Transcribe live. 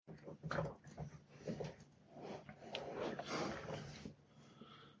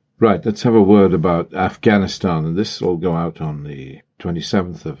Right, let's have a word about Afghanistan, and this will go out on the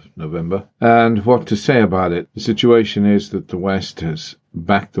 27th of November. And what to say about it? The situation is that the West has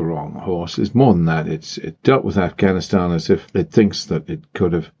backed the wrong horse. It's more than that. It dealt with Afghanistan as if it thinks that it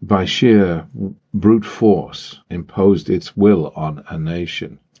could have, by sheer brute force, imposed its will on a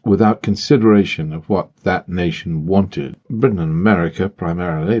nation without consideration of what that nation wanted. Britain and America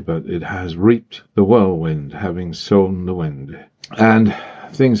primarily, but it has reaped the whirlwind, having sown the wind. And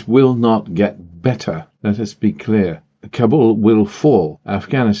things will not get better. Let us be clear. Kabul will fall.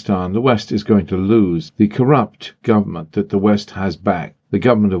 Afghanistan, the West is going to lose. The corrupt government that the West has backed, the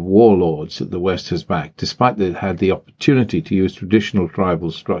government of warlords that the West has backed, despite that it had the opportunity to use traditional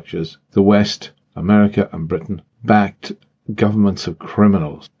tribal structures, the West, America and Britain, backed governments of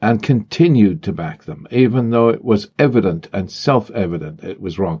criminals and continued to back them, even though it was evident and self-evident it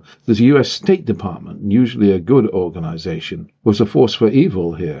was wrong. The U.S. State Department, usually a good organization, was a force for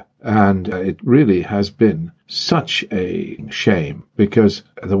evil here. And it really has been such a shame, because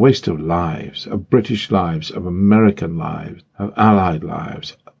the waste of lives, of British lives, of American lives, of Allied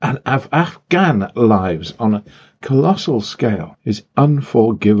lives, and of Afghan lives on a colossal scale is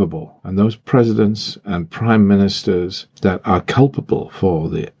unforgivable. And those presidents and prime ministers that are culpable for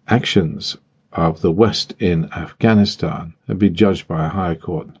the actions of the West in Afghanistan and be judged by a higher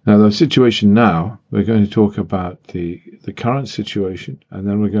court. Now, the situation now, we're going to talk about the current situation, and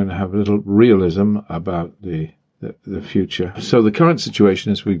then we're going to have a little realism about the future. So the current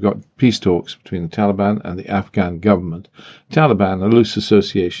situation is we've got peace talks between the Taliban and the Afghan government. Taliban, a loose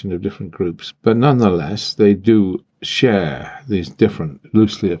association of different groups, but nonetheless, they do share, these different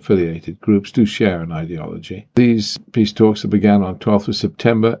loosely affiliated groups do share an ideology. These peace talks that began on 12th of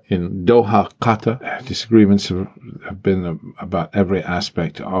September in Doha, Qatar. Disagreements have been about every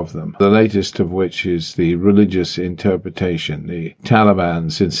aspect of them. The latest of which is the religious interpretation, the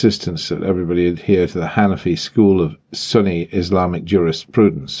Taliban's insistence that everybody adhere to the Hanafi school of Sunni Islamic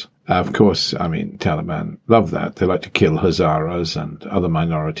jurisprudence. Of course, Taliban love that. They like to kill Hazaras and other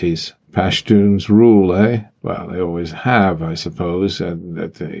minorities. Pashtuns rule, eh? Well, they always have, I suppose, and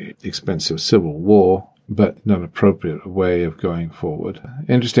at the expense of civil war, but not an appropriate way of going forward.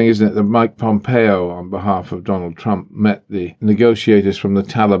 Interesting, isn't it, that Mike Pompeo, on behalf of Donald Trump, met the negotiators from the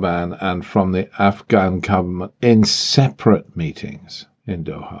Taliban and from the Afghan government in separate meetings in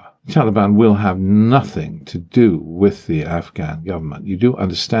Doha. The Taliban will have nothing to do with the Afghan government. You do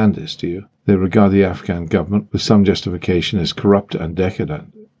understand this, do you? They regard the Afghan government with some justification as corrupt and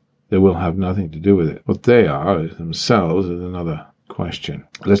decadent. They will have nothing to do with it. What they are themselves is another question.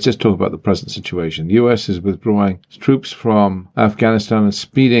 Let's just talk about the present situation. The U.S. is withdrawing troops from Afghanistan and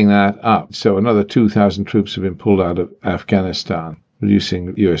speeding that up. So another 2,000 troops have been pulled out of Afghanistan,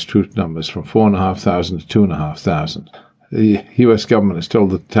 reducing U.S. troop numbers from 4,500 to 2,500. The U.S. government has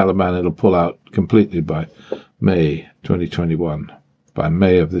told the Taliban it'll pull out completely by May 2021, by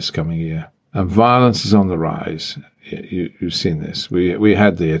May of this coming year. And violence is on the rise. You've seen this. We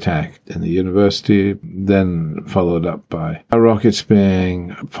had the attack in the university, then followed up by rockets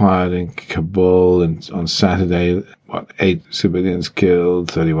being fired in Kabul, and on Saturday, 8 civilians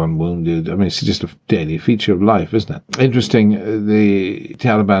killed, 31 wounded. It's just a daily feature of life, isn't it? Interesting, the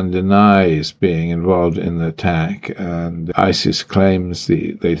Taliban denies being involved in the attack, and ISIS claims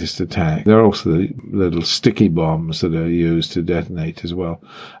the latest attack. There are also the little sticky bombs that are used to detonate as well.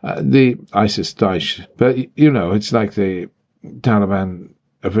 The ISIS-Daesh, but it's like the Taliban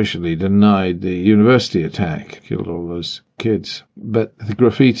officially denied the university attack, killed all those kids. But the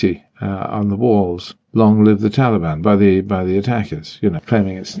graffiti on the walls, long live the Taliban, by the attackers,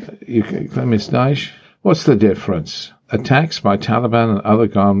 claiming it's Daesh. What's the difference? Attacks by Taliban and other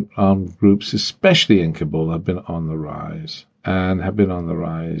armed groups, especially in Kabul, have been on the rise. And have been on the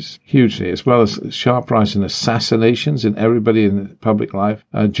rise hugely, as well as sharp rise in assassinations in everybody in public life,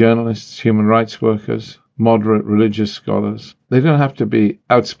 journalists, human rights workers, moderate religious scholars. They don't have to be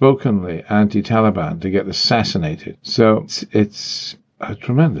outspokenly anti-Taliban to get assassinated. So it's a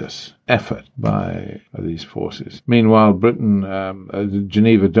tremendous effort by these forces. Meanwhile, Britain, the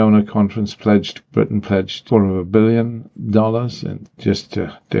Geneva Donor Conference Britain pledged $250 million in just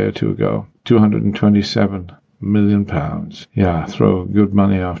a day or two ago. 227 million pounds. Yeah, throw good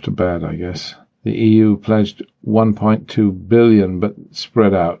money after bad, I guess. The EU pledged 1.2 billion, but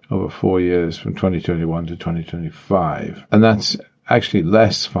spread out over 4 years from 2021 to 2025. And that's actually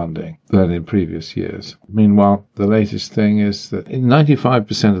less funding than in previous years. Meanwhile, the latest thing is that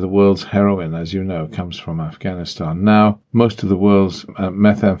 95% of the world's heroin, as you know, comes from Afghanistan. Now, most of the world's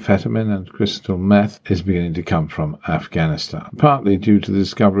methamphetamine and crystal meth is beginning to come from Afghanistan, partly due to the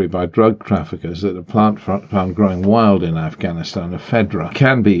discovery by drug traffickers that a plant found growing wild in Afghanistan, ephedra,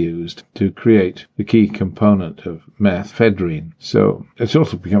 can be used to create the key component of meth, ephedrine. So it's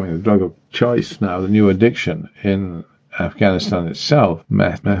also becoming the drug of choice now, the new addiction in Afghanistan itself,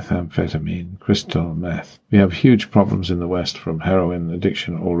 methamphetamine, crystal meth. We have huge problems in the West from heroin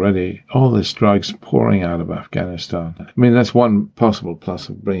addiction already. All this drugs pouring out of Afghanistan. I mean, that's one possible plus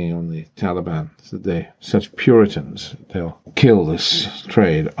of bringing on the Taliban, that they're such Puritans. They'll kill this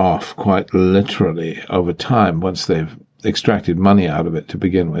trade off quite literally over time once they've extracted money out of it to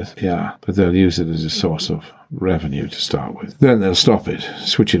begin with. Yeah, but they'll use it as a source of revenue to start with. Then they'll stop it,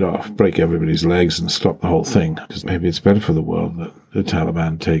 switch it off, break everybody's legs and stop the whole thing. Because maybe it's better for the world that the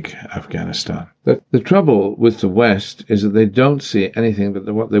Taliban take Afghanistan. But the trouble with the West is that they don't see anything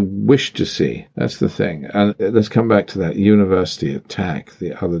but what they wish to see. That's the thing. And let's come back to that university attack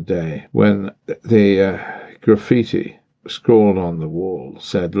the other day when the graffiti scrawled on the wall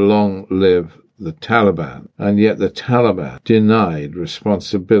said, "Long live the Taliban," and yet the Taliban denied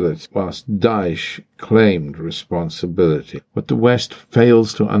responsibility whilst Daesh claimed responsibility. What the West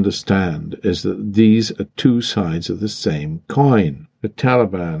fails to understand is that these are two sides of the same coin. The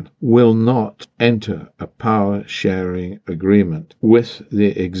Taliban will not enter a power-sharing agreement with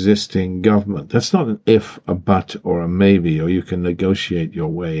the existing government. That's not an if, a but, or a maybe, or you can negotiate your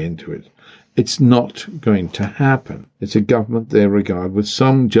way into it. It's not going to happen. It's a government they regard with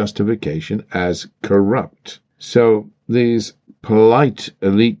some justification as corrupt. So these polite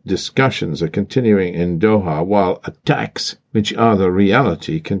elite discussions are continuing in Doha while attacks, which are the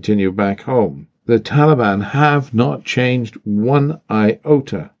reality, continue back home. The Taliban have not changed one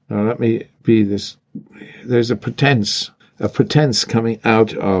iota. Now let me be this. There's a pretense coming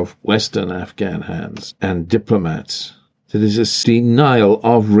out of Western Afghan hands and diplomats that is a denial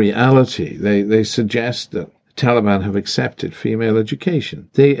of reality. They suggest that the Taliban have accepted female education.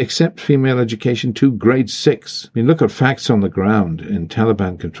 They accept female education to grade 6. I mean, look at facts on the ground in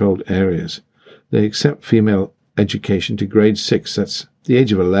Taliban-controlled areas. They accept female education to grade 6. That's the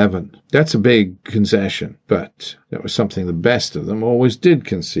age of 11. That's a big concession, but that was something the best of them always did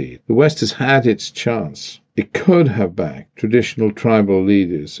concede. The West has had its chance. It could have backed traditional tribal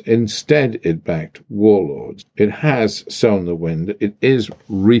leaders. Instead, it backed warlords. It has sown the wind. It is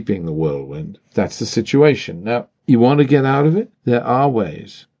reaping the whirlwind. That's the situation. Now, you want to get out of it? There are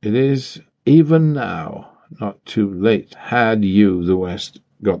ways. It is, even now, not too late. Had you, the West,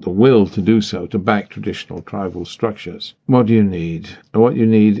 got the will to do so, to back traditional tribal structures. What do you need? What you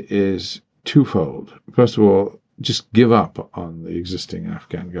need is twofold. First of all, just give up on the existing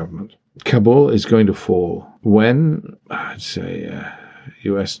Afghan government. Kabul is going to fall when, I'd say,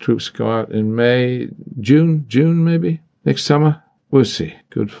 U.S. troops go out in May, June maybe, next summer. We'll see.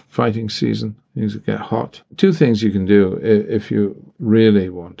 Good fighting season. Things will get hot. Two things you can do if you really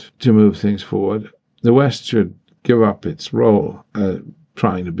want to move things forward. The West should give up its role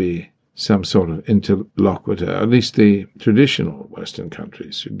trying to be some sort of interlocutor. At least the traditional Western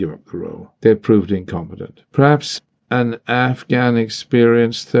countries should give up the role. They're proved incompetent. Perhaps an Afghan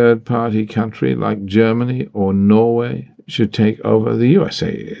experienced third-party country like Germany or Norway should take over the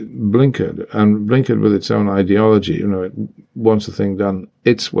USA. Blinkered with its own ideology. It wants the thing done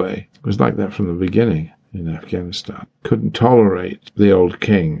its way. It was like that from the beginning in Afghanistan. Couldn't tolerate the old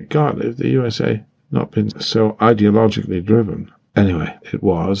king. God, if the USA not been so ideologically driven. Anyway,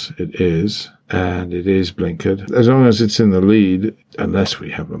 it is, and it is blinkered. As long as it's in the lead, unless we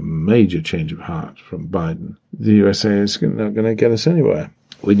have a major change of heart from Biden, the USA is not going to get us anywhere.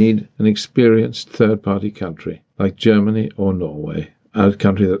 We need an experienced third-party country like Germany or Norway, a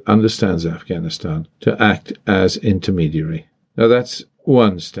country that understands Afghanistan, to act as intermediary. Now that's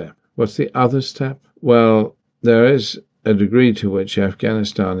one step. What's the other step? Well, there is a degree to which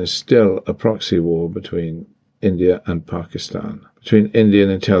Afghanistan is still a proxy war between India and Pakistan, between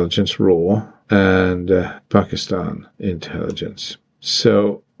Indian intelligence RAW and Pakistan intelligence.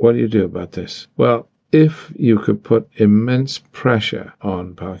 So what do you do about this? Well, if you could put immense pressure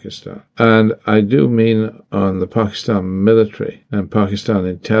on Pakistan, and I do mean on the Pakistan military and Pakistan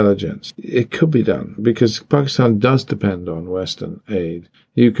intelligence, it could be done, because Pakistan does depend on Western aid.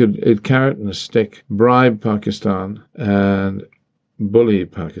 You could, a carrot and a stick, bribe Pakistan and bully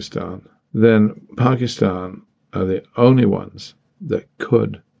Pakistan. Then Pakistan are the only ones that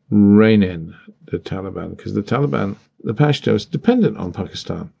could rein in the Taliban, because the Taliban, the Pashtos, dependent on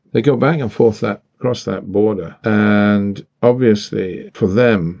Pakistan. They go back and forth across that border. And obviously, for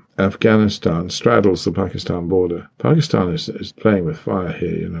them, Afghanistan straddles the Pakistan border. Pakistan is playing with fire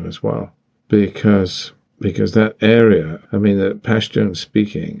here, as well. Because that area, the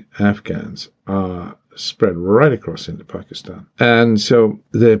Pashtun-speaking Afghans are spread right across into Pakistan. And so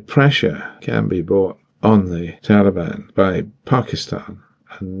the pressure can be brought on the Taliban by Pakistan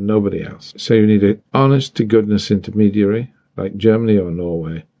and nobody else. So you need an honest-to-goodness intermediary, like Germany or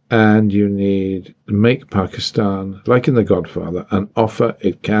Norway, and you need to make Pakistan, like in The Godfather, an offer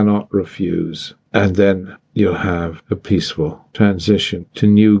it cannot refuse. And then you'll have a peaceful transition to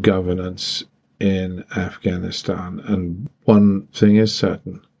new governance in Afghanistan. And one thing is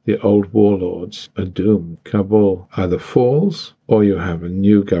certain, the old warlords are doomed. Kabul either falls or you have a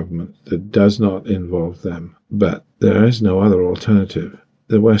new government that does not involve them. But there is no other alternative.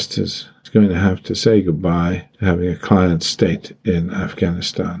 The West is going to have to say goodbye to having a client state in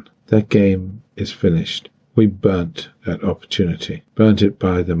Afghanistan. That game is finished. We burnt that opportunity. Burnt it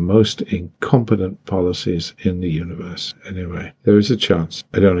by the most incompetent policies in the universe. Anyway, there is a chance.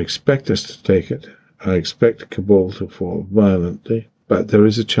 I don't expect us to take it. I expect Kabul to fall violently. But there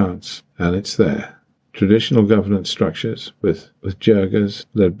is a chance, and it's there. Traditional governance structures with jirgas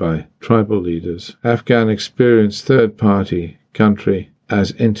led by tribal leaders. Afghan experienced third-party country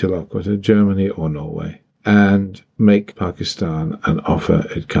as interlocutor, Germany or Norway. And make Pakistan an offer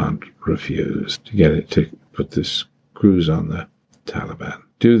it can't refuse to get it to put the screws on the Taliban.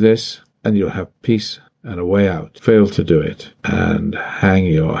 Do this, and you'll have peace and a way out. Fail to do it, and hang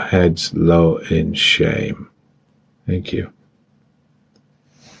your heads low in shame. Thank you.